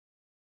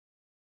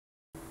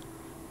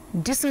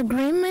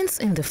Disagreements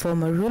in the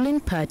former ruling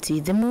party,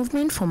 the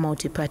Movement for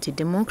Multi-Party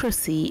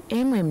Democracy,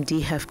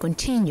 MMD, have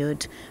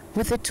continued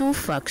with the two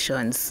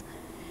factions.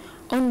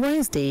 On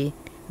Wednesday,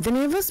 the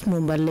Nevers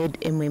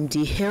Mumba-led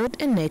MMD held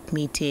a NEC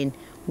meeting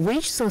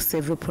which saw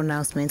several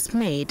pronouncements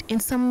made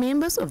and some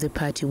members of the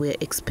party were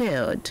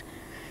expelled.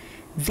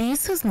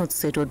 This has not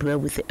settled well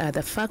with the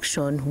other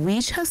faction,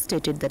 which has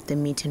stated that the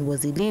meeting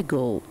was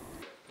illegal.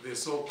 The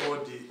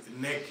so-called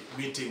NEC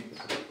meeting,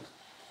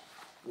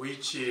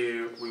 which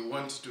we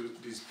want to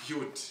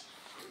dispute,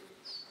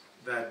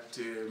 that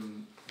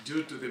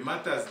due to the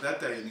matters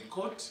that are in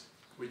court,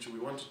 which we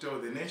want to tell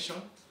the nation,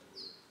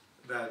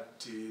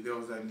 that there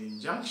was an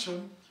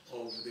injunction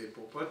of the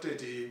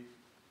purported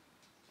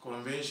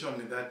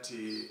convention that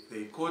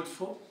they called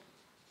for.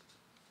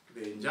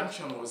 The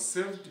injunction was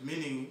served,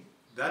 meaning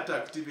that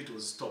activity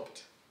was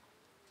stopped.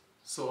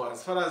 So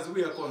as far as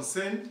we are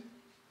concerned,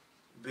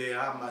 they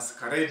are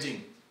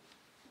masquerading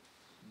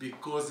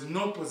because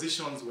no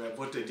positions were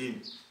voted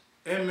in.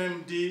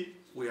 MMD,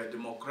 we are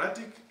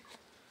democratic,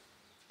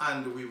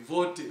 and we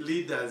vote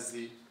leaders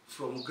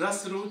from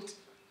grassroots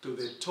to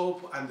the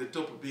top, and the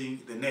top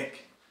being the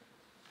NEC.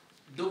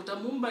 Dr.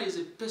 Mumba is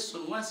a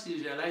person, once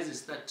he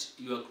realizes that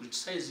you are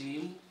criticizing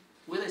him,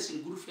 whether it's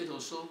in good faith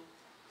or so,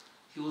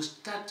 he will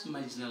start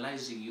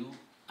marginalizing you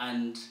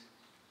and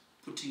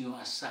putting you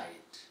aside.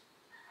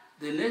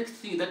 The next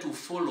thing that will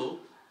follow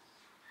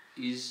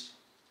is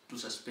to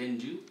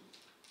suspend you,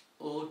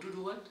 or to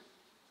do what?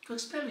 To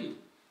expel you.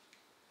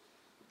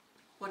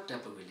 What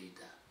type of a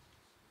leader?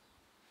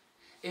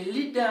 A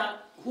leader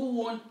who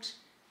won't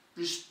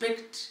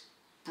respect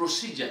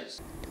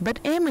procedures.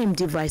 But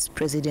MMD Vice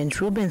President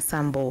Ruben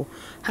Sambo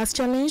has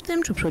challenged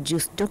them to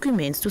produce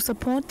documents to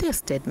support their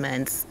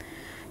statements.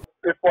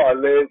 People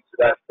allege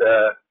that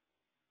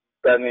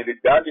an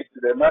illegality,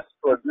 they must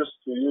produce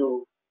to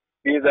you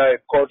either a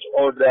court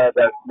order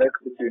that makes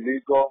it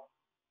illegal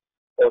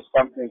or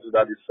something to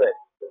that effect.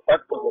 The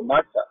fact of the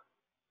matter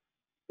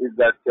is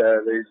that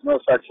there is no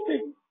such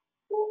thing.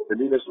 The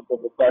leadership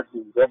of the party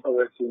is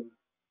operating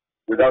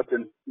without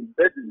an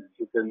impediment.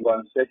 You can go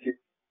and check it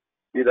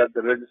either at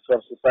the Register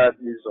of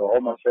Societies or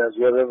Home Affairs,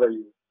 wherever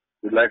you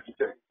would like to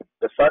take.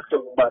 The fact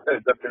of the matter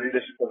is that the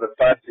leadership of the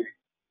party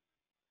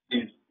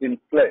is in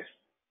place.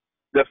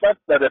 The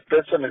fact that a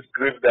person is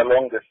grieved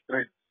along the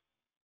street,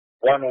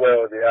 one way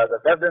or the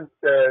other, doesn't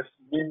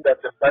mean that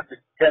the party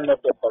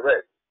cannot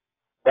operate.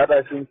 That,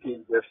 I think,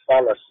 is a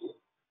fallacy.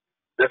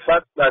 The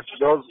fact that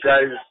those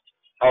guys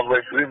have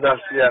a grievance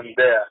here and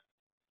there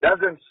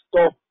doesn't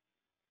stop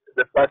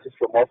the party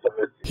from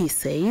operating. He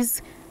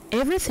says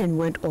everything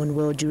went on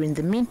well during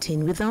the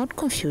meeting without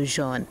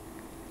confusion.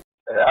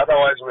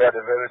 Otherwise, we had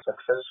a very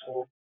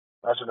successful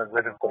National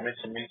Executive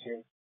Committee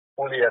meeting,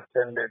 fully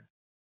attended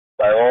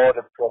by all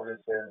the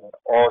provinces and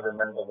all the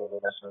members of the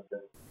National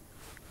Executive.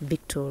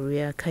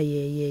 Victoria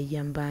Kayeye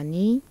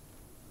Yambani,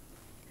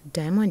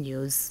 Diamond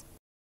News.